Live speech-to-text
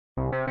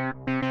Then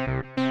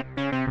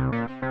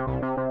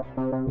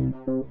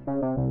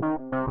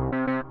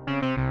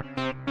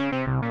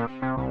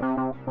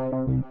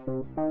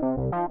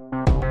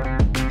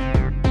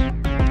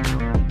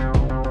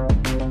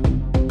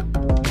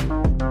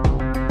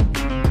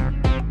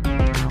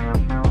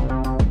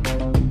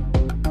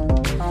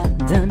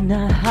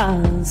I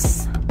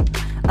has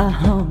a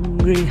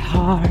hungry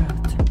heart,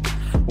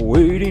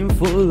 waiting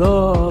for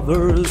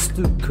lovers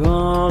to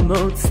come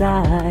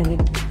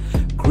outside.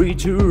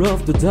 Creature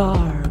of the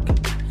dark,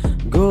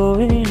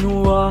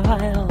 going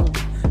wild,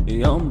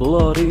 young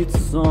blood,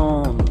 it's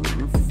on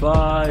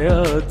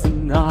fire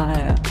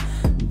tonight.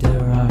 The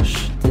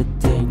rush, the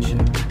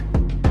danger,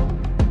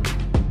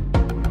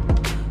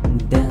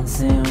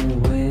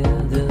 dancing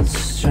with the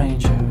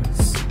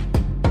strangers.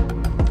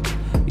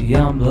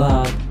 Young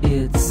blood,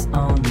 it's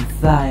on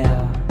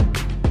fire.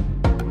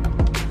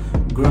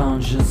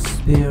 Grounge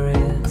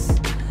spirits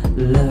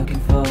looking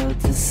for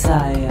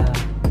desire.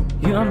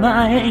 You're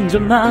my angel,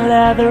 my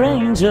leather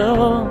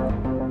angel.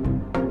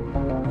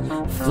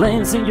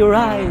 Flames in your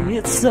eye,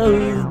 it's so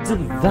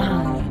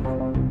divine.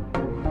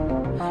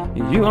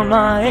 You are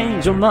my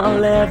angel, my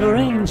leather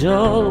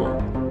angel.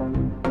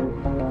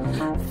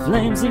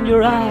 Flames in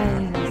your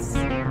eyes,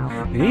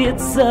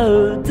 it's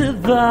so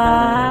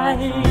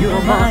divine.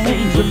 You're my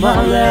angel,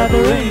 my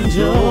leather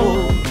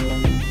angel.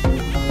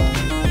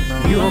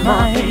 You're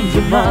my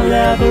angel, my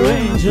leather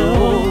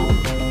angel.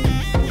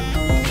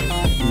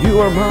 You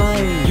are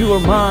mine, you are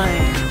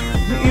mine,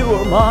 you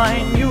are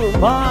mine, you are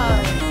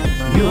mine.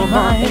 You're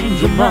my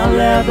angel, my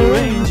leather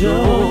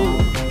angel.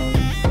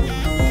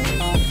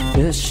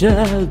 The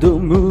shadow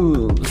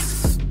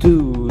moves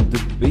to the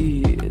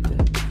beat,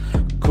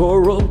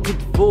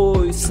 corrupted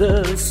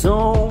voices,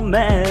 so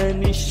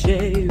many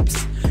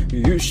shapes.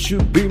 You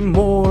should be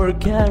more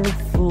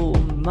careful,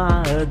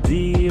 my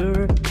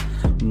dear.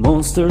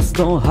 Monsters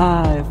don't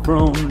hide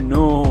from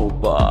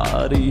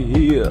nobody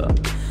here.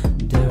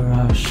 The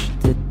rush,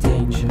 the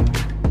danger,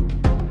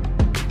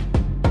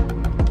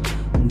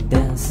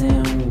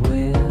 dancing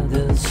with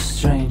the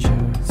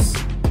strangers.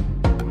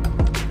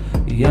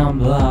 Young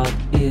blood,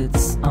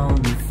 it's on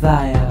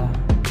fire.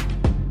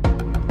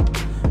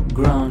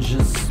 Grounge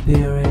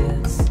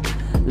spirits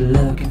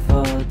looking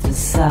for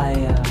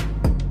desire.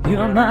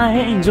 You're my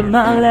angel,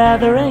 my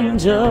leather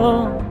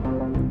angel.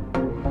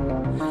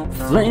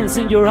 Flames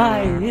in your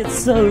eye, it's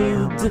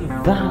so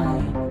divine.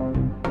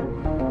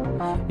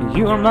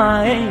 You're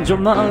my angel,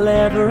 my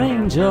leather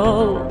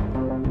angel.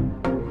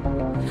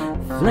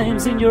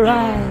 Flames in your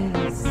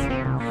eyes,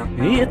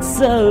 it's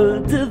so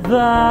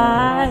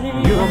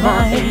divine. You're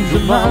my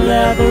angel, my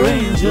leather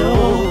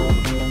angel.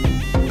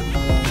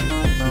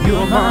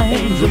 You're my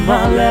angel,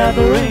 my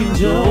leather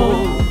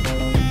angel.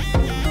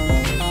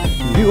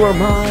 You are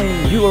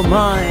mine, you are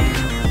mine,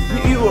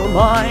 you are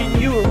mine,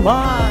 you are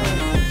mine.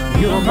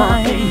 You're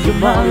my angel,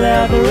 my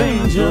leather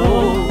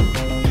angel.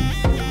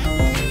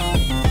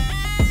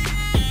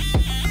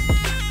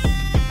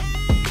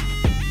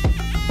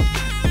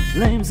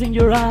 Flames in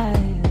your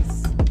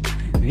eyes,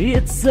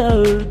 it's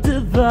so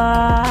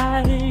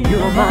divine.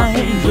 You're my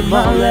angel,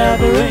 my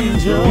leather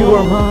angel. You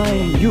are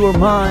mine, you are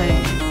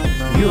mine.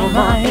 You're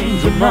my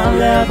angel, my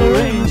leather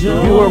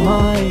angel. You are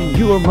mine,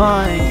 you are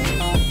mine.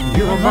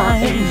 You're my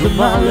angel,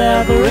 my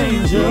leather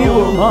angel. You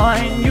are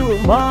mine, you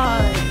are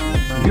mine.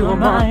 You're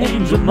my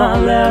angel, my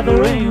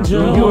leather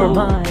angel. You are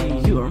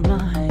mine, you are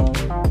mine.